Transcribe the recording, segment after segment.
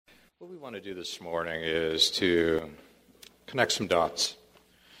What we want to do this morning is to connect some dots.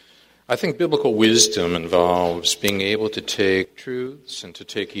 I think biblical wisdom involves being able to take truths and to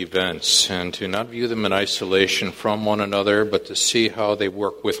take events and to not view them in isolation from one another, but to see how they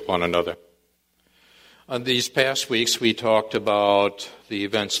work with one another. On these past weeks, we talked about the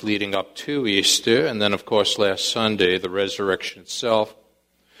events leading up to Easter, and then, of course, last Sunday, the resurrection itself.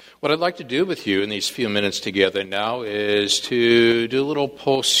 What I'd like to do with you in these few minutes together now is to do a little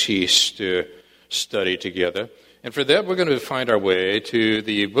post-Easter study together. And for that, we're going to find our way to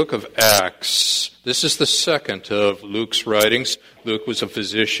the book of Acts. This is the second of Luke's writings. Luke was a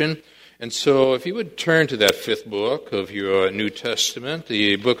physician. And so if you would turn to that fifth book of your New Testament,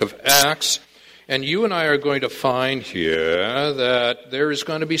 the book of Acts, and you and I are going to find here that there is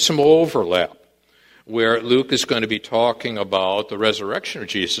going to be some overlap, where Luke is going to be talking about the resurrection of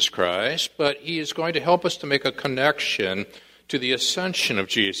Jesus Christ, but he is going to help us to make a connection to the ascension of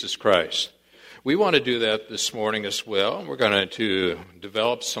Jesus Christ. We want to do that this morning as well. We're going to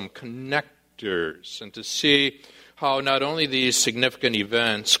develop some connectors and to see how not only these significant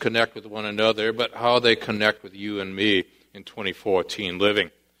events connect with one another, but how they connect with you and me in 2014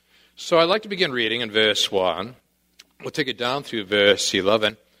 living. So I'd like to begin reading in verse 1. We'll take it down through verse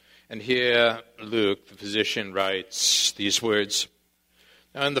 11. And here Luke, the physician, writes these words.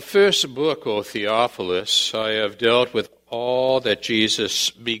 Now in the first book, O Theophilus, I have dealt with all that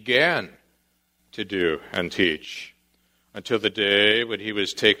Jesus began to do and teach, until the day when he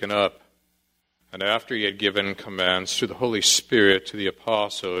was taken up, and after he had given commands through the Holy Spirit to the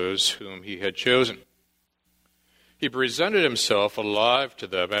apostles whom he had chosen. He presented himself alive to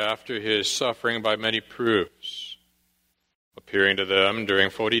them after his suffering by many proofs, appearing to them during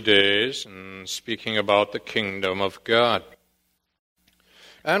 40 days and speaking about the kingdom of God.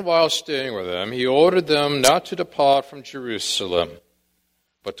 And while staying with them, he ordered them not to depart from Jerusalem,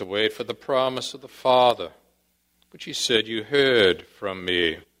 but to wait for the promise of the Father, which he said, you heard from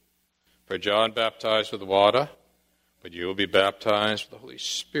me. For John baptized with water, but you will be baptized with the Holy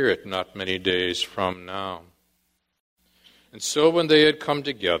Spirit not many days from now. And so when they had come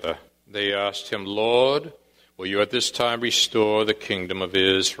together, they asked him, Lord, will you at this time restore the kingdom of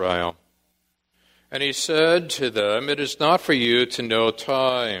Israel? And he said to them, it is not for you to know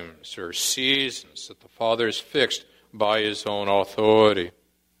times or seasons that the Father has fixed by his own authority.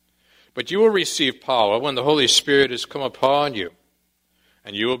 But you will receive power when the Holy Spirit has come upon you,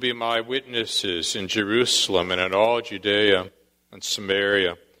 and you will be my witnesses in Jerusalem and in all Judea and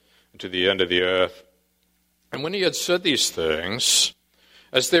Samaria and to the end of the earth. And when he had said these things,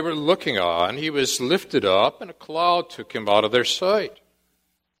 as they were looking on, he was lifted up, and a cloud took him out of their sight.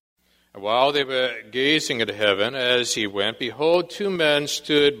 And while they were gazing at heaven as he went, behold, two men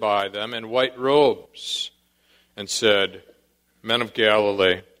stood by them in white robes, and said, Men of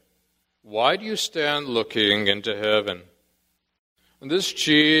Galilee, why do you stand looking into heaven? And this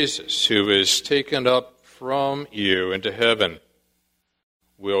Jesus, who is taken up from you into heaven,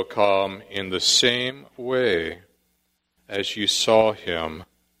 will come in the same way as you saw him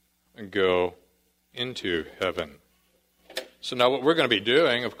go into heaven. So now what we're going to be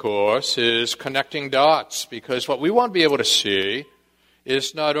doing, of course, is connecting dots, because what we want to be able to see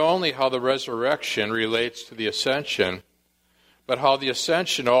is not only how the resurrection relates to the ascension, but how the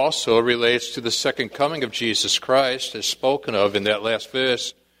ascension also relates to the second coming of Jesus Christ, as spoken of in that last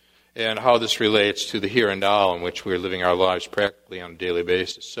verse, and how this relates to the here and now in which we're living our lives practically on a daily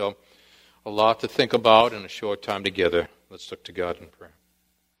basis. So a lot to think about in a short time together. Let's look to God in prayer.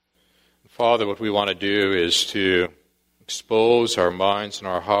 Father, what we want to do is to expose our minds and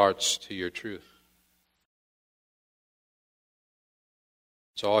our hearts to your truth.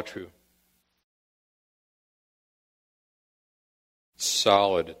 It's all true. It's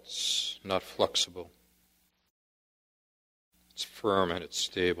solid. It's not flexible. It's firm and it's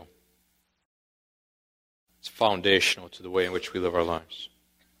stable. It's foundational to the way in which we live our lives.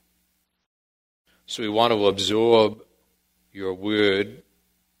 So we want to absorb your word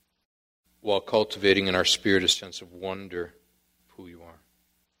while cultivating in our spirit a sense of wonder of who you are.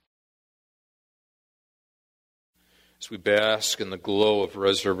 As we bask in the glow of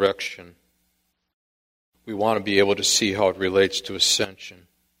resurrection, we want to be able to see how it relates to ascension,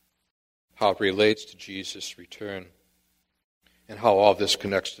 how it relates to Jesus' return, and how all this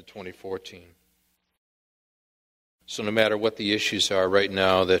connects to 2014. So no matter what the issues are right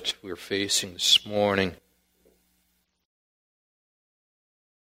now that we're facing this morning,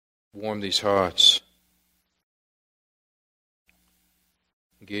 warm these hearts.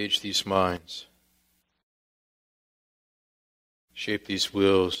 Engage these minds. Shape these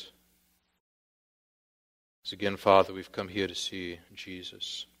wills. So again, Father, we've come here to see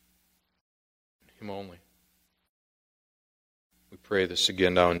Jesus. him only. We pray this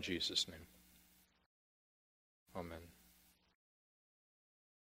again now in Jesus' name. Amen.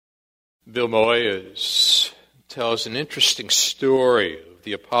 Bill Moyes tells an interesting story of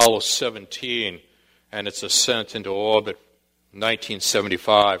the Apollo 17 and its ascent into orbit in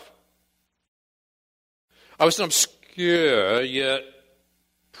 1975. I was an obscure yet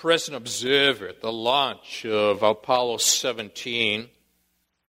present observer at the launch of Apollo 17.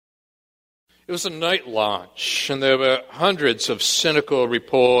 It was a night launch, and there were hundreds of cynical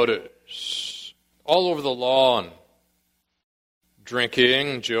reporters all over the lawn,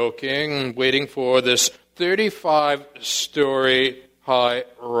 drinking, joking, waiting for this 35-story high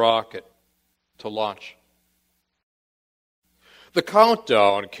rocket to launch. The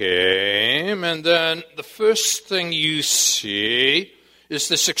countdown came, and then the first thing you see is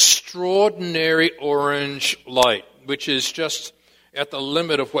this extraordinary orange light, which is just at the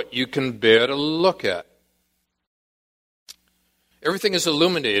limit of what you can bear to look at. Everything is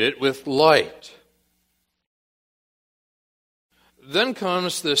illuminated with light. Then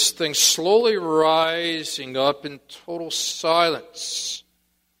comes this thing slowly rising up in total silence,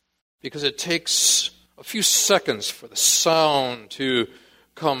 because it takes a few seconds for the sound to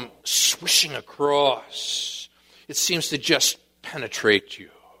come swishing across. It seems to just penetrate you.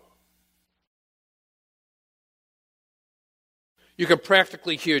 You can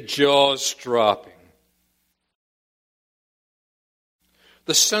practically hear jaws dropping.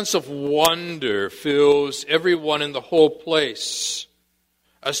 The sense of wonder fills everyone in the whole place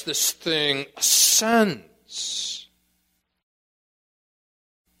as this thing ascends.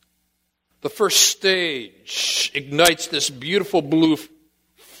 The first stage ignites this beautiful blue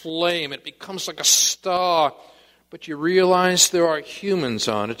flame. It becomes like a star, but you realize there are humans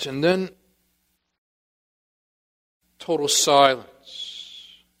on it, and then total silence.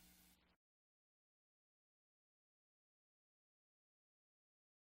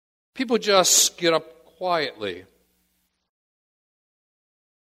 People just get up quietly,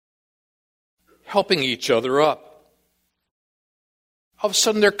 helping each other up. All of a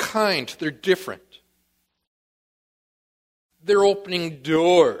sudden they're kind, they're different. They're opening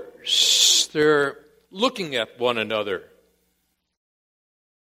doors, they're looking at one another.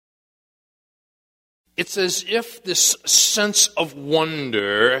 It's as if this sense of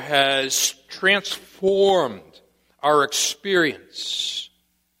wonder has transformed our experience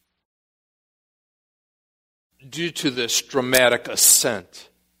due to this dramatic ascent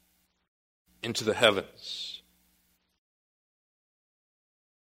into the heavens.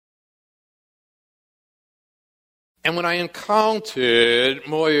 And when I encountered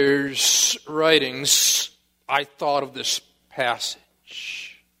Moyer's writings, I thought of this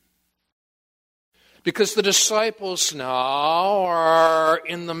passage. Because the disciples now are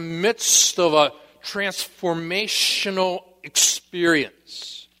in the midst of a transformational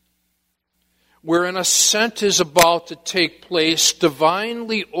experience where an ascent is about to take place,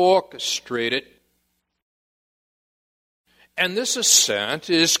 divinely orchestrated. And this ascent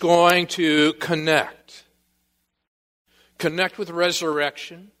is going to connect with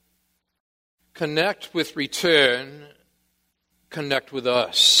resurrection, connect with return, connect with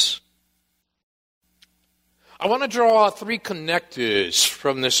us. I want to draw out three connectors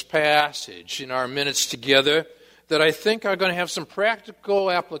from this passage in our minutes together that I think are going to have some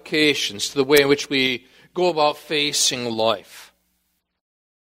practical applications to the way in which we go about facing life.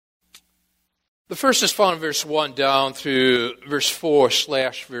 The first is found in verse 1 down through verse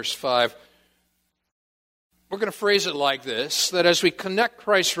 4/verse 5. We're going to phrase it like this, that as we connect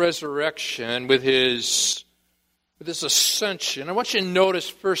Christ's resurrection with his ascension, I want you to notice,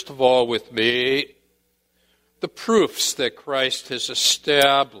 first of all, with me, the proofs that Christ has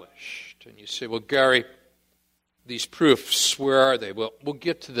established. And you say, well, Gary, these proofs, where are they? Well, we'll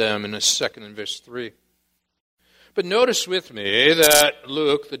get to them in a second in verse 3. But notice with me that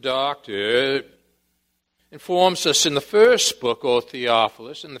Luke, the doctor, informs us in the first book, O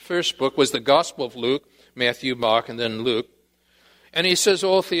Theophilus, and the first book was the Gospel of Luke, Matthew, Mark, and then Luke. And he says,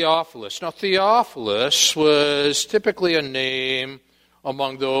 O Theophilus. Now, Theophilus was typically a name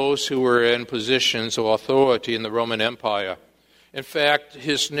among those who were in positions of authority in the Roman Empire. In fact,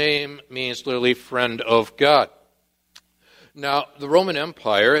 his name means literally friend of God. Now, the Roman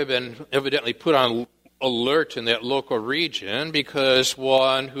Empire had been evidently put on alert in that local region because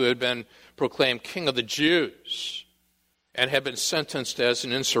one who had been proclaimed king of the Jews and had been sentenced as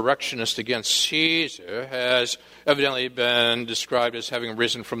an insurrectionist against Caesar has evidently been described as having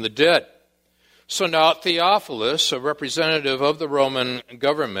risen from the dead. So now Theophilus, a representative of the Roman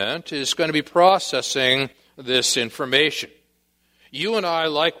government, is going to be processing this information. You and I,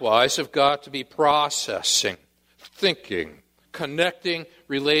 likewise, have got to be processing, thinking, connecting,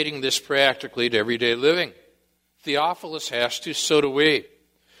 relating this practically to everyday living. Theophilus has to, so do we.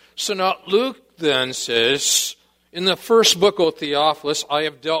 So now Luke then says, in the first book, O Theophilus, I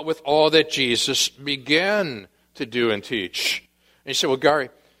have dealt with all that Jesus began to do and teach. And you say, well, Gary,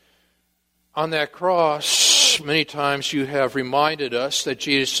 on that cross, many times you have reminded us that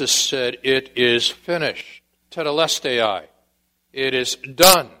Jesus said, it is finished. Tetelestai. It is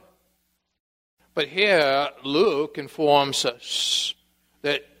done. But here, Luke informs us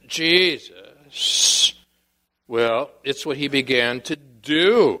that Jesus, well, it's what he began to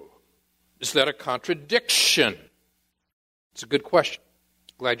do. Is that a contradiction? It's a good question.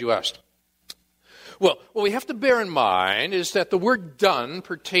 Glad you asked. Well, what we have to bear in mind is that the word done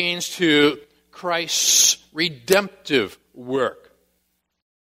pertains to Christ's redemptive work.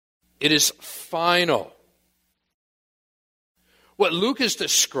 It is final. What Luke is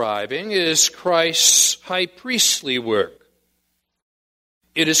describing is Christ's high priestly work.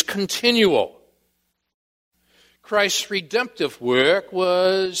 It is continual. Christ's redemptive work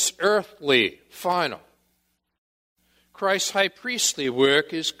was earthly, final. Christ's high priestly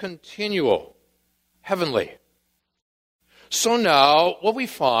work is continual, heavenly. So now what we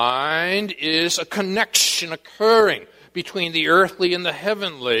find is a connection occurring between the earthly and the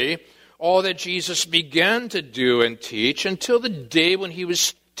heavenly, all that Jesus began to do and teach until the day when he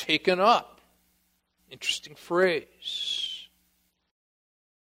was taken up. Interesting phrase.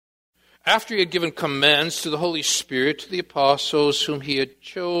 After he had given commands to the Holy Spirit to the apostles whom he had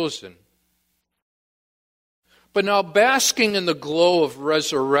chosen. But now basking in the glow of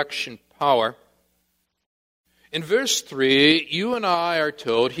resurrection power, in verse 3, you and I are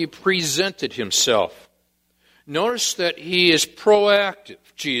told he presented himself. Notice that he is proactive,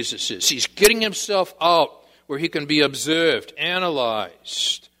 Jesus is. He's getting himself out where he can be observed,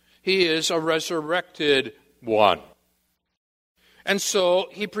 analyzed. He is a resurrected one. And so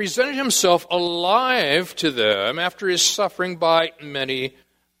he presented himself alive to them after his suffering by many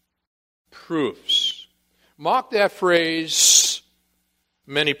proofs. Mark that phrase,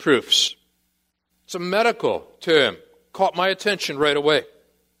 many proofs. It's a medical term. Caught my attention right away.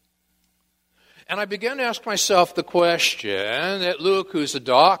 And I began to ask myself the question that Luke, who's a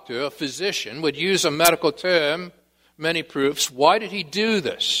doctor, a physician, would use a medical term, many proofs. Why did he do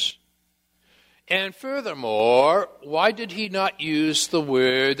this? And furthermore, why did he not use the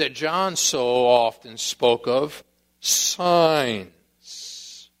word that John so often spoke of, signs?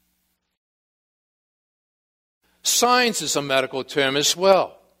 Signs is a medical term as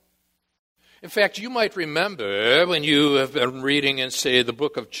well. In fact, you might remember when you have been reading in, say, the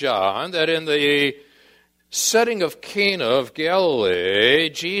book of John, that in the setting of Cana of Galilee,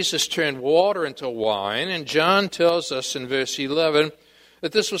 Jesus turned water into wine, and John tells us in verse 11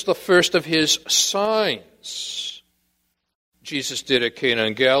 that this was the first of his signs. Jesus did at Cana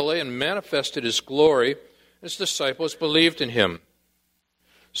in Galilee and manifested his glory. His disciples believed in him.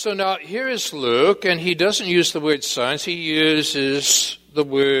 So now here is Luke, and he doesn't use the word signs. He uses the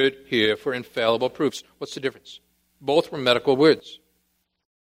word here for infallible proofs. What's the difference? Both were medical words.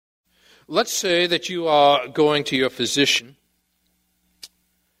 Let's say that you are going to your physician,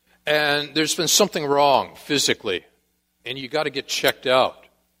 and there's been something wrong physically, and you got to get checked out.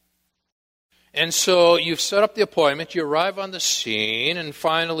 And so you've set up the appointment, you arrive on the scene, and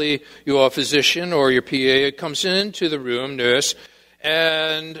finally your physician or your PA comes into the room, nurse,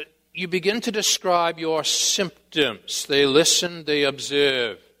 and you begin to describe your symptoms. They listen, they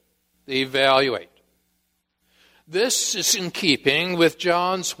observe, they evaluate. This is in keeping with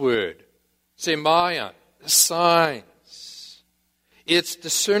John's word, semaion, signs. It's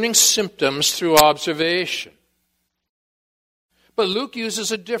discerning symptoms through observation. But Luke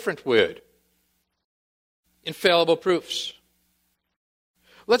uses a different word, infallible proofs.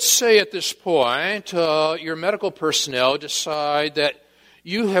 Let's say at this point, your medical personnel decide that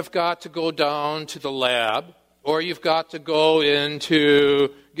you have got to go down to the lab, or you've got to go in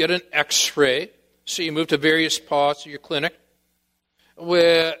to get an x-ray. So you move to various parts of your clinic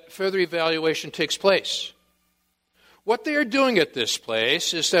where further evaluation takes place. What they are doing at this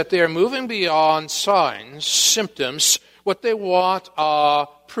place is that they are moving beyond signs, symptoms. What they want are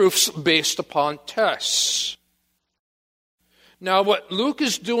proofs based upon tests. Now, what Luke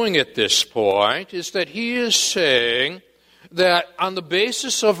is doing at this point is that he is saying that on the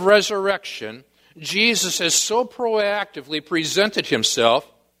basis of resurrection, Jesus has so proactively presented himself,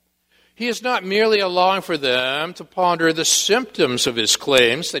 he is not merely allowing for them to ponder the symptoms of his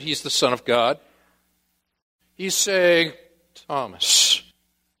claims that he's the Son of God. He's saying, Thomas,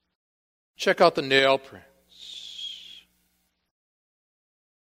 check out the nail prints.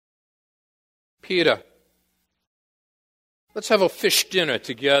 Peter, let's have a fish dinner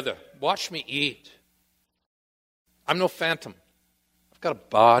together. Watch me eat. I'm no phantom. I've got a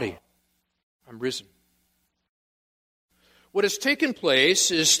body. I'm risen. What has taken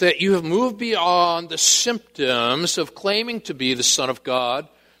place is that you have moved beyond the symptoms of claiming to be the Son of God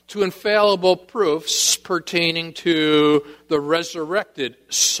to infallible proofs pertaining to the resurrected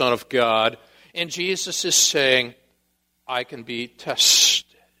Son of God. And Jesus is saying, I can be tested.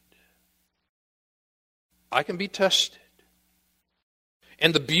 I can be tested.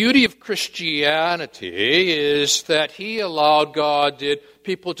 And the beauty of Christianity is that He allowed, God did,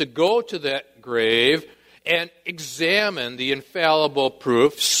 people to go to that grave and examine the infallible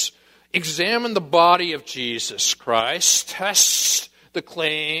proofs, examine the body of Jesus Christ, test the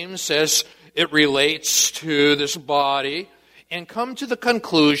claims as it relates to this body, and come to the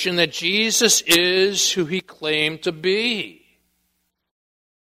conclusion that Jesus is who He claimed to be.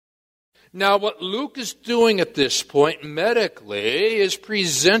 Now, what Luke is doing at this point medically is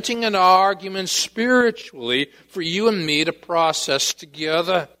presenting an argument spiritually for you and me to process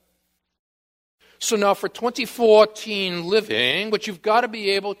together. So now for 2014 living, what you've got to be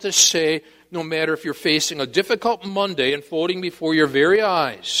able to say, no matter if you're facing a difficult Monday unfolding before your very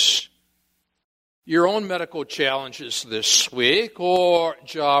eyes, your own medical challenges this week, or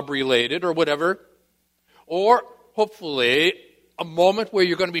job-related, or whatever, or hopefully a moment where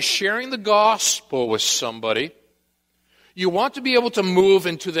you're going to be sharing the gospel with somebody, you want to be able to move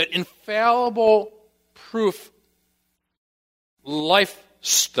into that infallible proof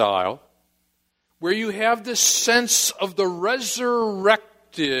lifestyle where you have this sense of the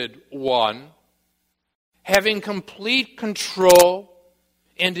resurrected one having complete control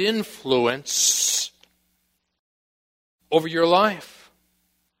and influence over your life.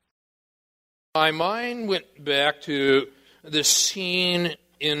 My mind went back to the scene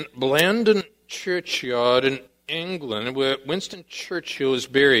in Blandon Churchyard in England where Winston Churchill is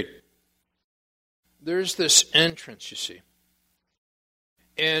buried. There's this entrance, you see.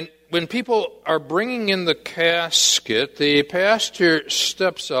 And when people are bringing in the casket, the pastor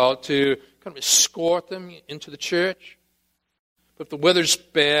steps out to kind of escort them into the church. But if the weather's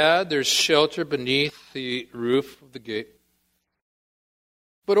bad, there's shelter beneath the roof of the gate.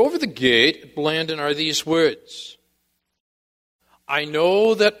 But over the gate at Blandon are these words: I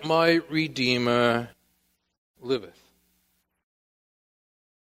know that my Redeemer liveth.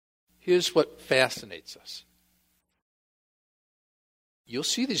 Here's what fascinates us. You'll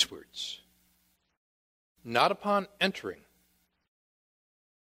see these words, not upon entering,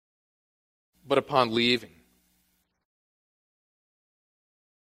 but upon leaving.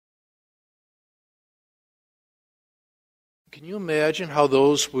 Can you imagine how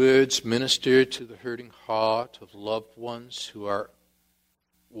those words minister to the hurting heart of loved ones who are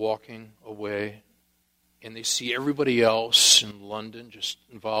walking away, and they see everybody else in London just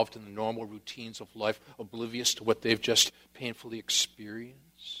involved in the normal routines of life, oblivious to what they've just painfully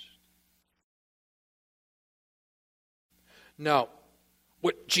experienced? Now,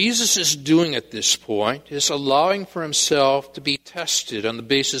 what Jesus is doing at this point is allowing for Himself to be tested on the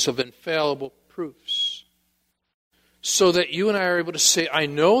basis of infallible proofs, so that you and I are able to say, I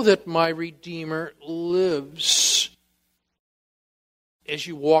know that my Redeemer lives, as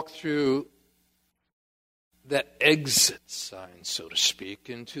you walk through that exit sign, so to speak,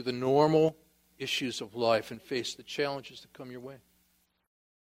 into the normal issues of life and face the challenges that come your way.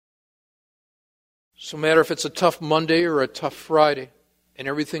 So no matter if it's a tough Monday or a tough Friday and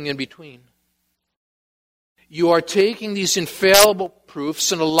everything in between, you are taking these infallible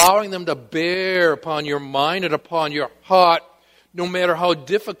proofs and allowing them to bear upon your mind and upon your heart, no matter how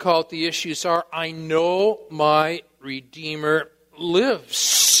difficult the issues are. I know my Redeemer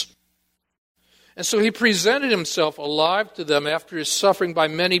lives. And so He presented Himself alive to them after His suffering by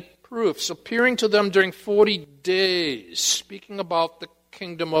many proofs, appearing to them during 40 days, speaking about the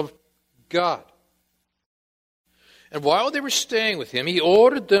kingdom of God. And while they were staying with Him, He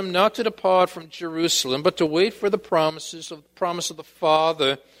ordered them not to depart from Jerusalem, but to wait for the promise of the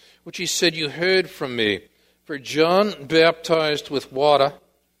Father, which He said, you heard from me. For John baptized with water.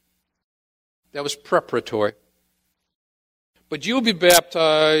 That was preparatory. But you will be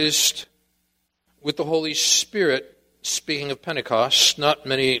baptized with the Holy Spirit, speaking of Pentecost, not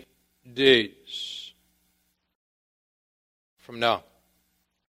many days from now.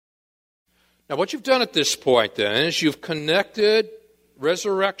 Now, what you've done at this point, then, is you've connected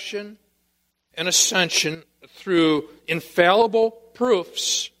resurrection and ascension through infallible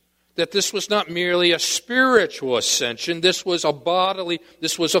proofs that this was not merely a spiritual ascension, this was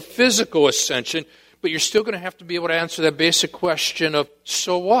a physical ascension, but you're still going to have to be able to answer that basic question of,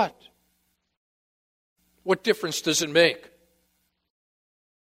 so what? What difference does it make?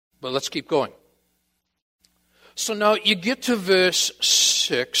 But let's keep going. So now you get to verse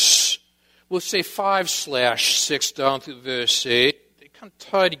 6. We'll say 5/6 down through verse 8. They kind of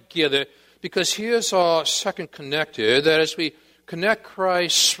tie together because here's our second connector, that as we connect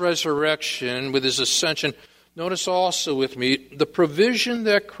Christ's resurrection with his ascension, notice also with me the provision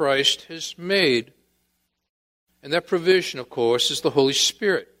that Christ has made. And that provision, of course, is the Holy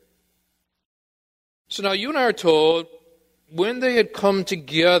Spirit. So now you and I are told, when they had come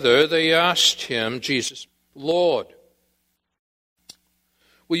together, they asked him, Jesus, Lord,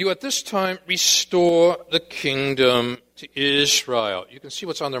 will you at this time restore the kingdom to Israel? You can see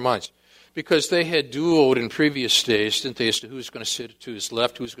what's on their minds. Because they had dueled in previous days, didn't they, as to who's going to sit to his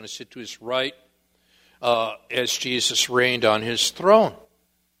left, who's going to sit to his right, as Jesus reigned on his throne.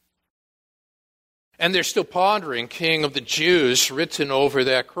 And they're still pondering, King of the Jews, written over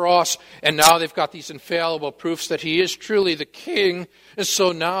that cross. And now they've got these infallible proofs that he is truly the king. And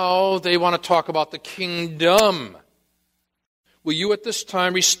so now they want to talk about the kingdom. Will you at this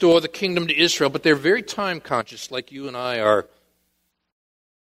time restore the kingdom to Israel? But they're very time conscious, like you and I are.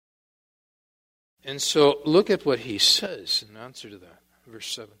 And so look at what he says in answer to that.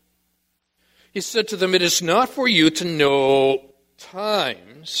 Verse 7. He said to them, it is not for you to know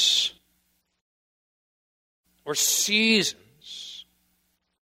times or seasons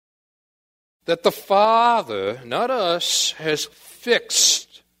that the Father, not us, has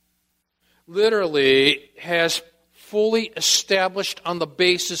fixed, literally has fully established on the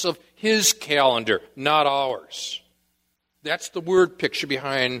basis of his calendar, not ours. That's the word picture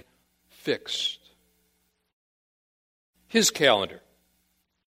behind fixed. His calendar.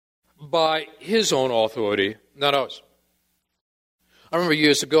 By his own authority, not ours. I remember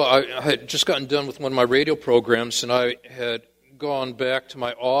years ago, I had just gotten done with one of my radio programs, and I had gone back to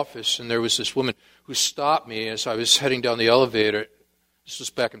my office, and there was this woman who stopped me as I was heading down the elevator. This was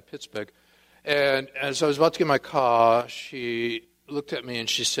back in Pittsburgh. And as I was about to get in my car, she looked at me and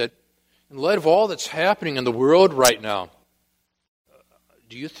she said, in light of all that's happening in the world right now,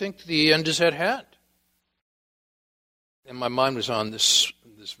 do you think the end is at hand? And my mind was on this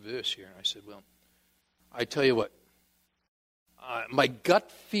verse here, and I said, well, I tell you what, my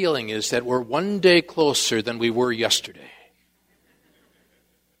gut feeling is that we're one day closer than we were yesterday.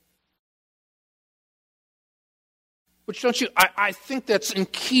 Which don't you, I think that's in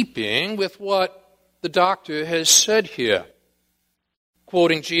keeping with what the doctor has said here,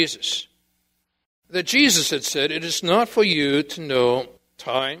 quoting Jesus. That Jesus had said, it is not for you to know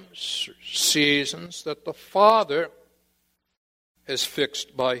times or seasons that the Father has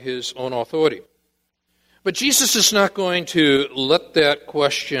fixed by his own authority. But Jesus is not going to let that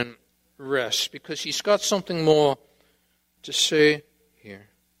question rest because he's got something more to say here.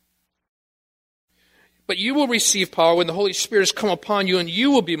 But you will receive power when the Holy Spirit has come upon you, and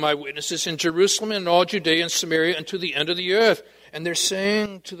you will be my witnesses in Jerusalem and all Judea and Samaria and to the end of the earth. And they're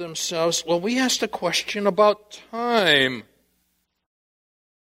saying to themselves, well, we asked a question about time.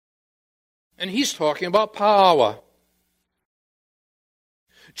 And he's talking about power.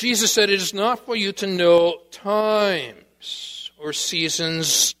 Jesus said, it is not for you to know times or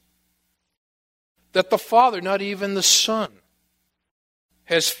seasons that the Father, not even the Son,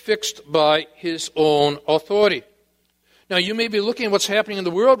 has fixed by his own authority. Now, you may be looking at what's happening in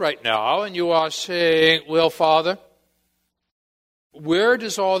the world right now, and you are saying, well, Father, where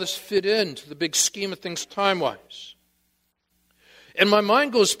does all this fit into the big scheme of things time-wise? And my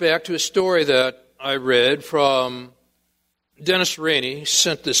mind goes back to a story that I read from Dennis Rainey.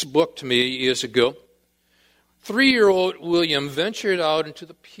 Sent this book to me years ago. 3-year-old William ventured out into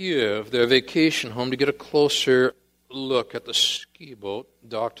the pier of their vacation home to get a closer look at the ski boat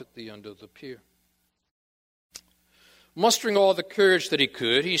docked at the end of the pier. Mustering all the courage that he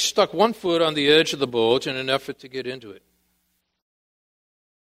could, he stuck one foot on the edge of the boat in an effort to get into it.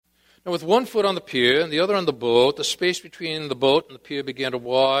 Now, with one foot on the pier and the other on the boat, the space between the boat and the pier began to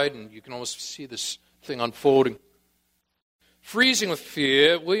widen, and you can almost see this thing unfolding. Freezing with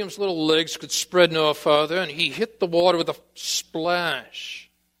fear, William's little legs could spread no farther, and he hit the water with a splash.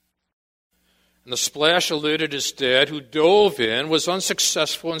 And the splash alerted his dad, who dove in, was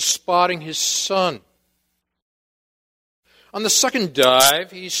unsuccessful in spotting his son. On the second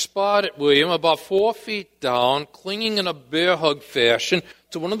dive, he spotted William about 4 feet down, clinging in a bear hug fashion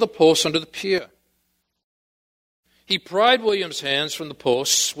to one of the posts under the pier. He pried William's hands from the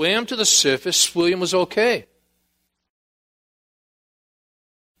post, swam to the surface. William was okay.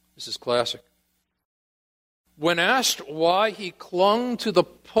 This is classic. When asked why he clung to the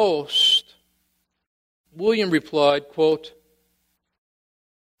post, William replied, quote,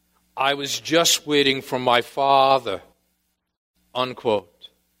 I was just waiting for my Father, unquote.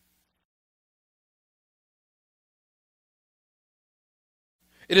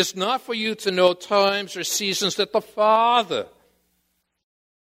 It is not for you to know times or seasons that the Father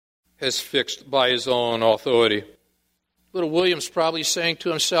has fixed by his own authority. Little William's probably saying to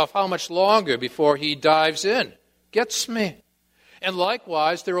himself, how much longer before he dives in? Gets me. And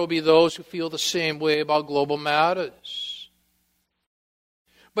likewise, there will be those who feel the same way about global matters.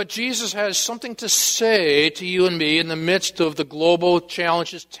 But Jesus has something to say to you and me in the midst of the global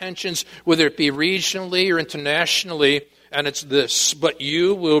challenges, tensions, whether it be regionally or internationally, and it's this: but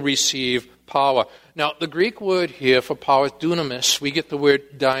you will receive power. Now, the Greek word here for power is dunamis. We get the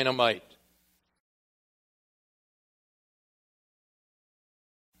word dynamite.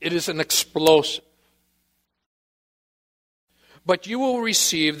 It is an explosive. But you will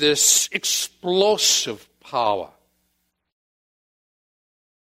receive this explosive power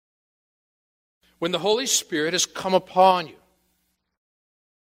when the Holy Spirit has come upon you.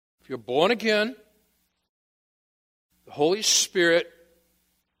 If you're born again, the Holy Spirit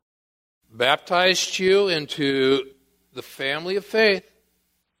baptized you into the family of faith,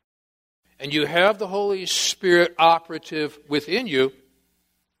 and you have the Holy Spirit operative within you,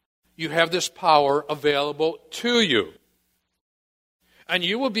 you have this power available to you. And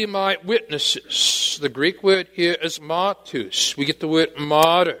you will be my witnesses. The Greek word here is martus. We get the word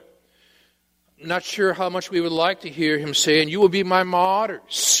martyr. I'm not sure how much we would like to hear him saying, you will be my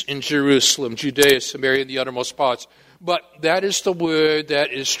martyrs in Jerusalem, Judea, Samaria, and the uttermost parts. But that is the word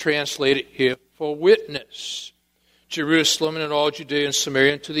that is translated here for witness. Jerusalem and all Judea and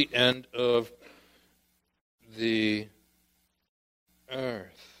Samaria to the end of the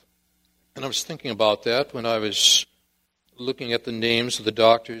earth. And I was thinking about that when I was looking at the names of the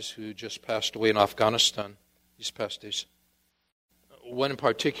doctors who just passed away in Afghanistan these past days. One in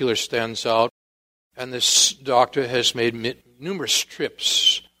particular stands out, and this doctor has made numerous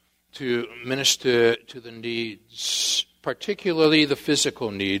trips to minister to the needs, particularly the physical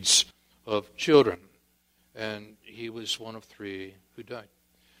needs of children. And he was one of 3 who died.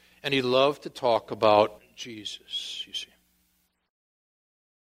 And he loved to talk about Jesus, you see.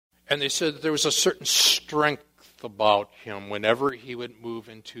 And they said that there was a certain strength about him whenever he would move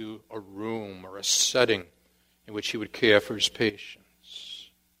into a room or a setting in which he would care for his patients.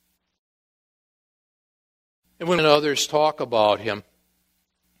 And when others talk about him,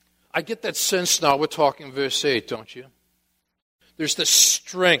 I get that sense now. We're talking verse 8, don't you? There's this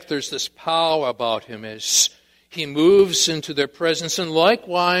strength, there's this power about him as he moves into their presence. And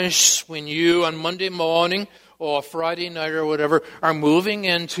likewise, when you on Monday morning or Friday night or whatever are moving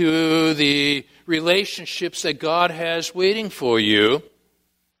into the relationships that God has waiting for you,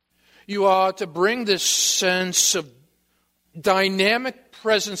 you are to bring this sense of dynamic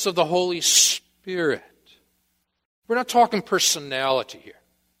presence of the Holy Spirit. We're not talking personality here.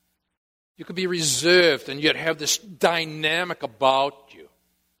 You could be reserved and yet have this dynamic about you.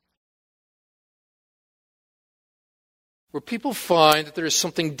 Where people find that there is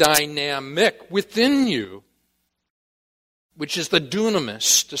something dynamic within you, which is the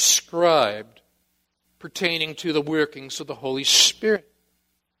dunamis described pertaining to the workings of the Holy Spirit.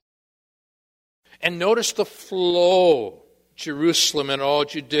 And notice the flow, Jerusalem and all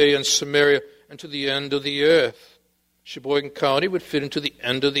Judea and Samaria and to the end of the earth. Sheboygan County would fit into the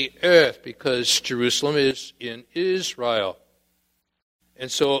end of the earth because Jerusalem is in Israel.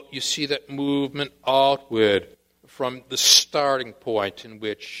 And so you see that movement outward from the starting point in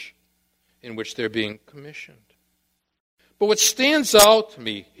which they're being commissioned. But what stands out to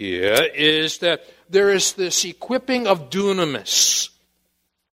me here is that there is this equipping of dunamis,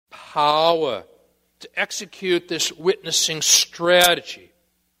 power, to execute this witnessing strategy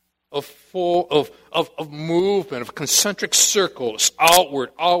of movement, of concentric circles, outward,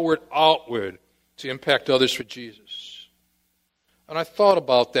 to impact others for Jesus. And I thought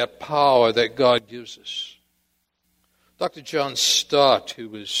about that power that God gives us. Dr. John Stott, who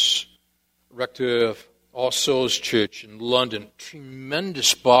was rector of All Souls Church in London,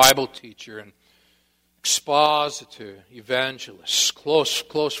 tremendous Bible teacher and expositor, evangelist,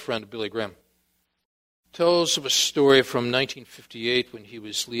 close friend of Billy Graham, tells of a story from 1958 when he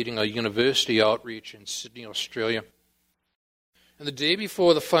was leading a university outreach in Sydney, Australia. And the day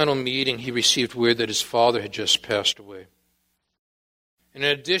before the final meeting, he received word that his father had just passed away. And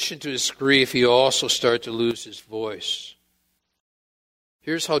in addition to his grief, he also started to lose his voice.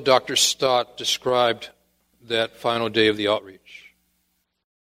 Here's how Dr. Stott described that final day of the outreach.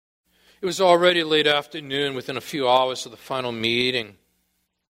 It was already late afternoon, within a few hours of the final meeting,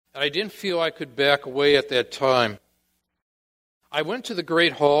 and I didn't feel I could back away at that time. I went to the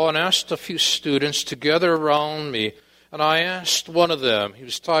great hall and asked a few students to gather around me, and I asked one of them, he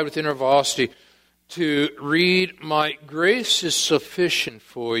was tied with InterVarsity, to read, "My grace is sufficient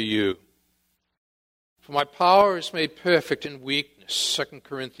for you, for my power is made perfect in weakness," 2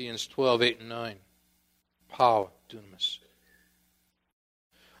 Corinthians 12, 8 and 9. Power, dunamis.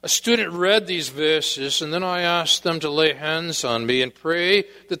 A student read these verses, and then I asked them to lay hands on me and pray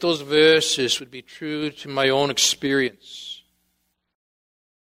that those verses would be true to my own experience.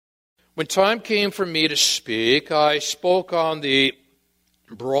 When time came for me to speak, I spoke on the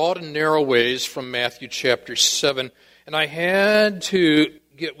broad and narrow ways from Matthew chapter 7, and I had to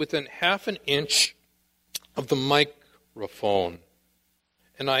get within half an inch of the microphone,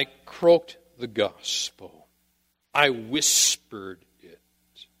 and I croaked the gospel. I whispered it.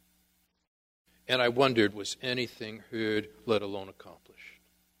 And I wondered, was anything heard, let alone accomplished?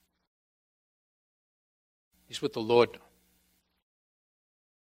 He's with the Lord now.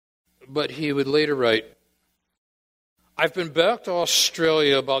 But he would later write, "I've been back to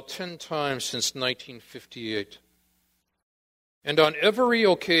Australia about 10 times since 1958. And on every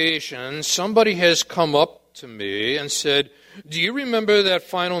occasion, somebody has come up to me and said, 'Do you remember that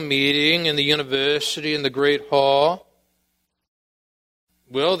final meeting in the university in the Great Hall?'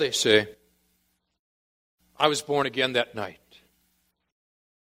 Well, they say, I was born again that night."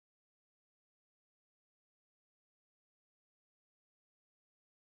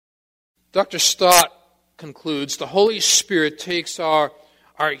 Dr. Stott concludes, the Holy Spirit takes our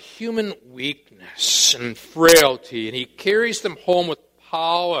human weakness and frailty, and he carries them home with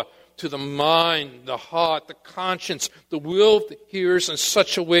power to the mind, the heart, the conscience, the will of the hearers in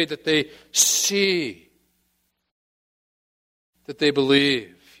such a way that they see, that they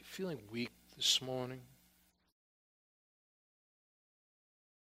believe. You feeling weak this morning?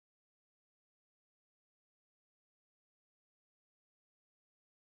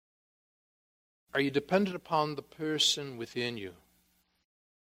 Are you dependent upon the person within you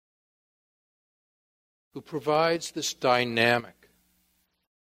who provides this dynamic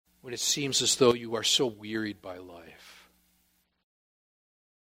when it seems as though you are so wearied by life?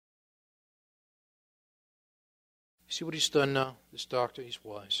 See what he's done now, this doctor? He's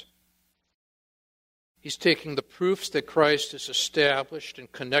wise. He's taking the proofs that Christ has established and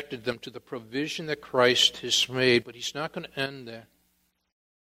connected them to the provision that Christ has made, but he's not going to end there.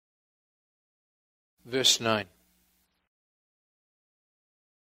 Verse 9.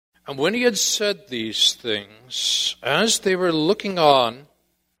 And when he had said these things, as they were looking on,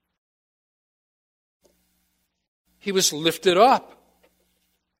 he was lifted up.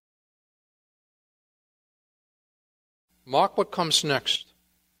 Mark what comes next.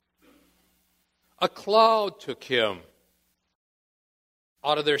 A cloud took him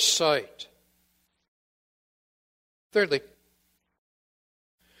out of their sight. Thirdly,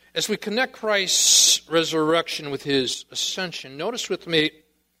 as we connect Christ's resurrection with his ascension, notice with me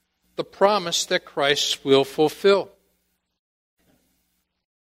the promise that Christ will fulfill.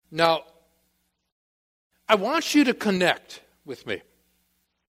 Now, I want you to connect with me.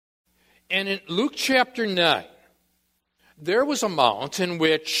 And in Luke chapter 9, there was a mount in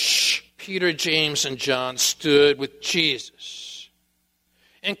which Peter, James, and John stood with Jesus.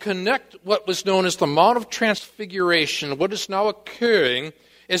 And connect what was known as the Mount of Transfiguration, what is now occurring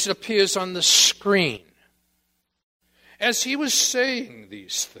as it appears on the screen. As he was saying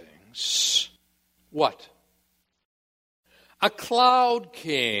these things, what? A cloud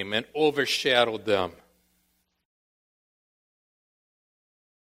came and overshadowed them.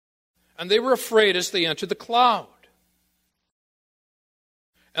 And they were afraid as they entered the cloud.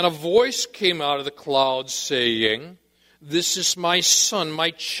 And a voice came out of the cloud saying, "This is my Son,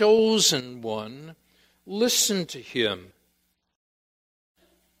 my chosen one. Listen to him."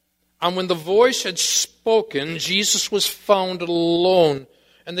 And when the voice had spoken, Jesus was found alone,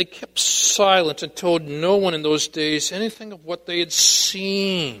 and they kept silent and told no one in those days anything of what they had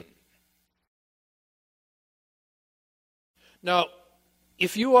seen. Now,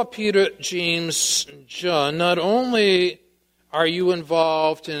 if you are Peter, James, and John, not only are you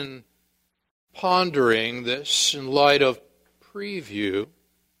involved in pondering this in light of preview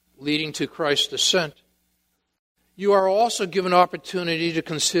leading to Christ's ascent, you are also given opportunity to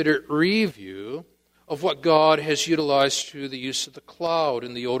consider review of what God has utilized through the use of the cloud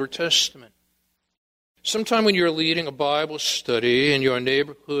in the Old Testament. Sometime when you're leading a Bible study in your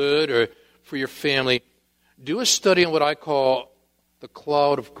neighborhood or for your family, do a study on what I call the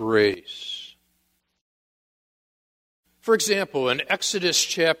cloud of grace. For example, in Exodus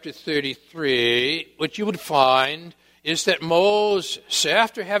chapter 33, what you would find is that Moses,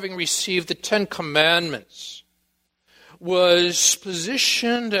 after having received the 10 Commandments, was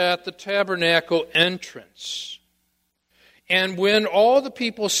positioned at the tabernacle entrance. And when all the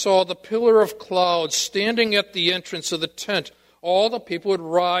people saw the pillar of cloud standing at the entrance of the tent, all the people would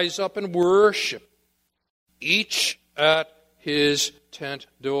rise up and worship, each at his tent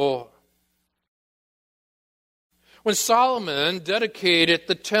door. When Solomon dedicated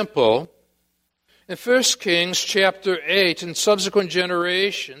the temple, in 1 Kings chapter 8 and subsequent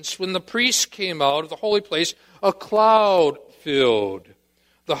generations, when the priests came out of the holy place, a cloud filled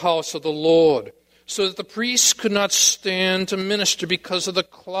the house of the Lord, so that the priests could not stand to minister because of the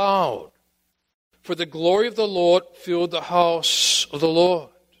cloud. For the glory of the Lord filled the house of the Lord.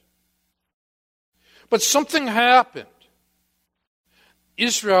 But something happened.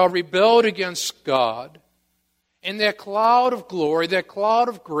 Israel rebelled against God, and that cloud of glory, that cloud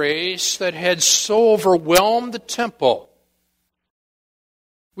of grace that had so overwhelmed the temple,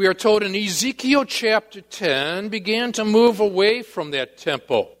 we are told in Ezekiel chapter 10, began to move away from that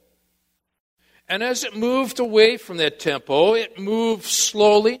temple. And as it moved away from that temple, it moved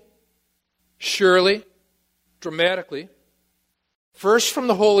slowly, surely, dramatically, first from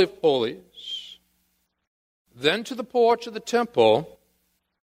the Holy of Holies, then to the porch of the temple,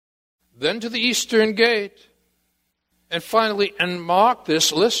 then to the eastern gate, and finally, and mark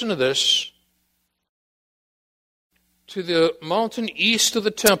this, listen to this, to the mountain east of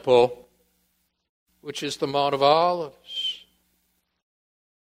the temple, which is the Mount of Olives,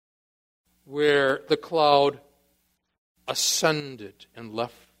 where the cloud ascended and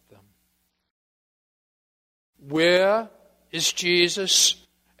left them. Where is Jesus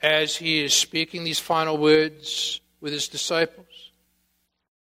as he is speaking these final words with his disciples?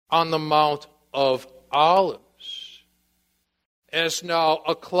 On the Mount of Olives. As now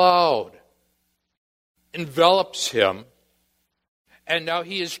a cloud envelops him, and now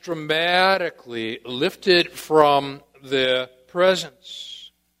he is dramatically lifted from their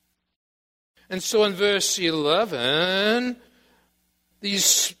presence. And so in verse 11,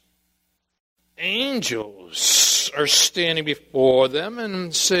 these angels are standing before them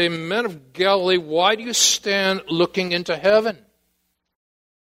and say, "Men of Galilee, why do you stand looking into heaven?"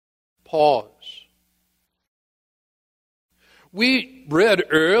 Pause. We read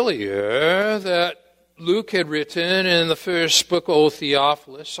earlier that Luke had written in the first book, O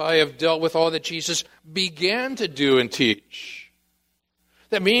Theophilus, I have dealt with all that Jesus began to do and teach.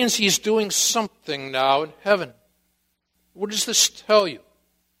 That means he's doing something now in heaven. What does this tell you?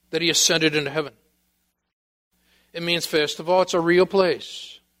 That he ascended into heaven. It means, first of all, it's a real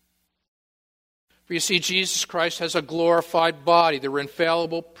place. For you see, Jesus Christ has a glorified body. There are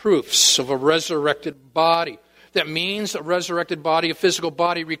infallible proofs of a resurrected body. That means a resurrected body, a physical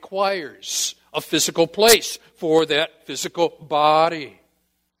body, requires a physical place for that physical body.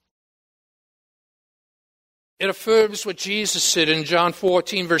 It affirms what Jesus said in John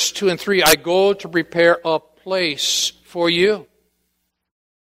 14, verse 2 and 3, I go to prepare a place for you.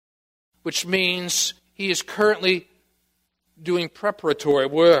 Which means he is currently doing preparatory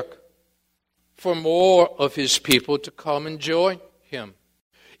work for more of his people to come and join him.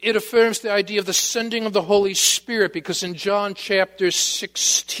 It affirms the idea of the sending of the Holy Spirit, because in John chapter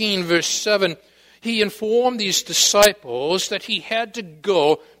 16, verse 7, he informed these disciples that he had to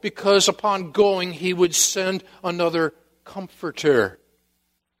go because upon going he would send another comforter.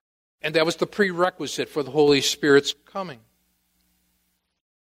 And that was the prerequisite for the Holy Spirit's coming.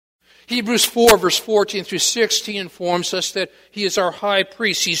 Hebrews 4, verse 14 through 16 informs us that he is our high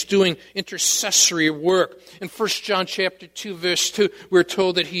priest. He's doing intercessory work. In 1 John chapter 2, verse 2, we're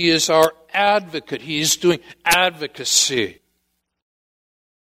told that he is our advocate. He is doing advocacy.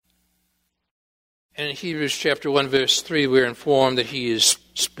 And in Hebrews chapter 1, verse 3, we're informed that he has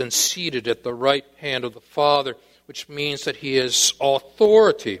been seated at the right hand of the Father, which means that he has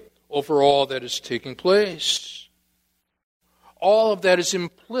authority over all that is taking place. All of that is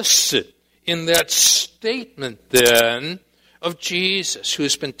implicit in that statement, then, of Jesus, who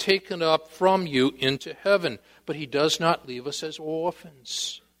has been taken up from you into heaven. But he does not leave us as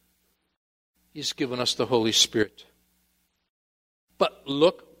orphans. He's given us the Holy Spirit. But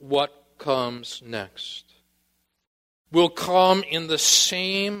look what comes next. Will come in the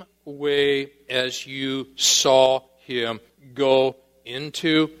same way as you saw him go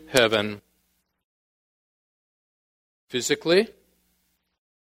into heaven. Physically,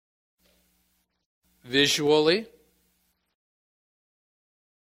 visually,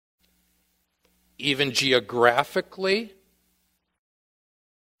 even geographically,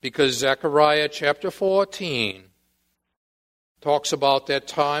 because Zechariah chapter 14 talks about that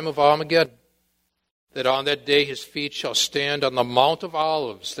time of Armageddon, that on that day his feet shall stand on the Mount of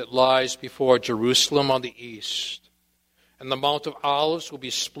Olives that lies before Jerusalem on the east. And the Mount of Olives will be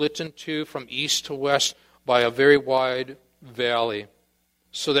split in two from east to west by a very wide valley,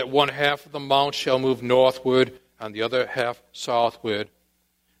 so that one half of the mount shall move northward and the other half southward.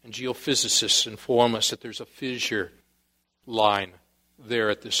 And geophysicists inform us that there's a fissure line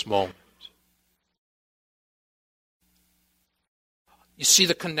there at this moment. You see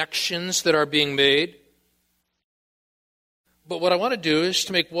the connections that are being made? But what I want to do is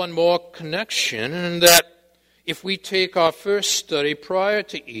to make one more connection, and that if we take our first study prior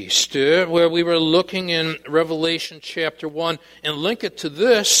to Easter, where we were looking in Revelation chapter 1, and link it to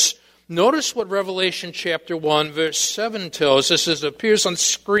this, notice what Revelation chapter 1, verse 7 tells us as it appears on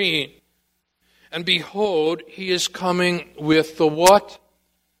screen. And behold, he is coming with the what?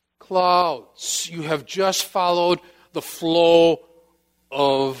 Clouds. You have just followed the flow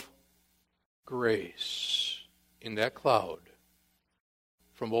of grace in that cloud,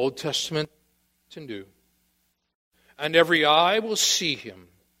 from Old Testament to New. And every eye will see him,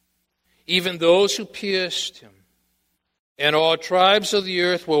 even those who pierced him. And all tribes of the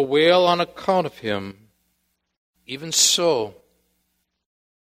earth will wail on account of him. Even so,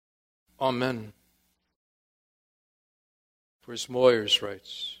 Amen. For as Moyers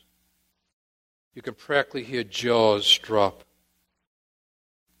writes, you can practically hear jaws drop.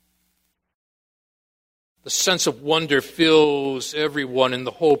 The sense of wonder fills everyone in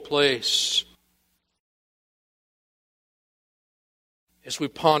the whole place as we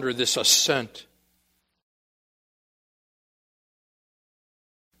ponder this ascent.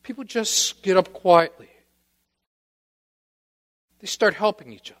 People just get up quietly. They start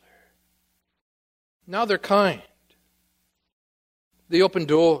helping each other. Now they're kind. They open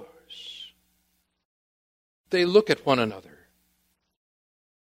doors. They look at one another.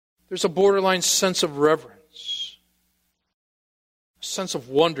 There's a borderline sense of reverence, a sense of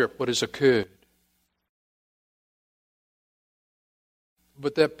wonder at what has occurred.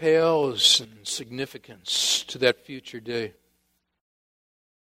 But that pales in significance to that future day.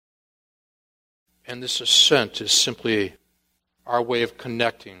 And this ascent is simply our way of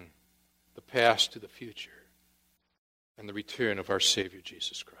connecting the past to the future and the return of our Savior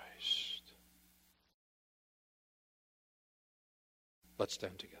Jesus Christ. Let's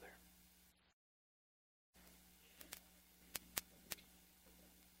stand together.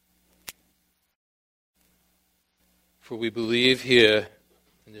 For we believe here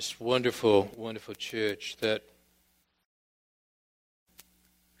in this wonderful, wonderful church that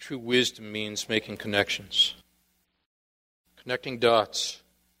true wisdom means making connections, connecting dots,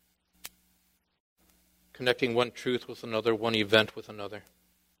 connecting one truth with another, one event with another,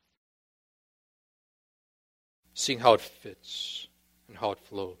 seeing how it fits and how it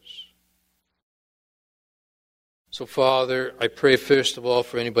flows. So, Father, I pray first of all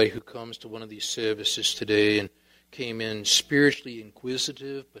for anybody who comes to one of these services today and came in spiritually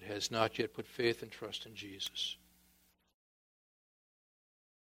inquisitive but has not yet put faith and trust in Jesus,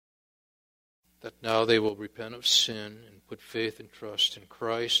 that now they will repent of sin and put faith and trust in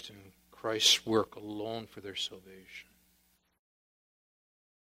Christ and Christ's work alone for their salvation.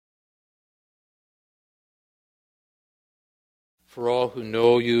 For all who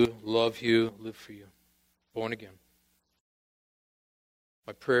know you, love you, live for you, born again,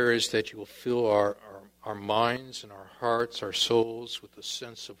 my prayer is that you will fill our minds and our hearts, our souls with a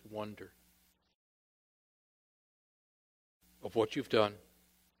sense of wonder of what you've done,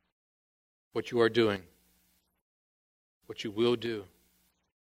 what you are doing, what you will do,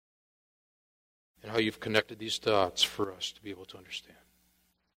 and how you've connected these dots for us to be able to understand.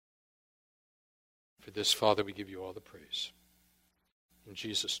 For this, Father, we give you all the praise. In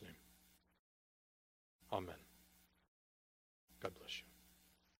Jesus' name, amen. God bless you.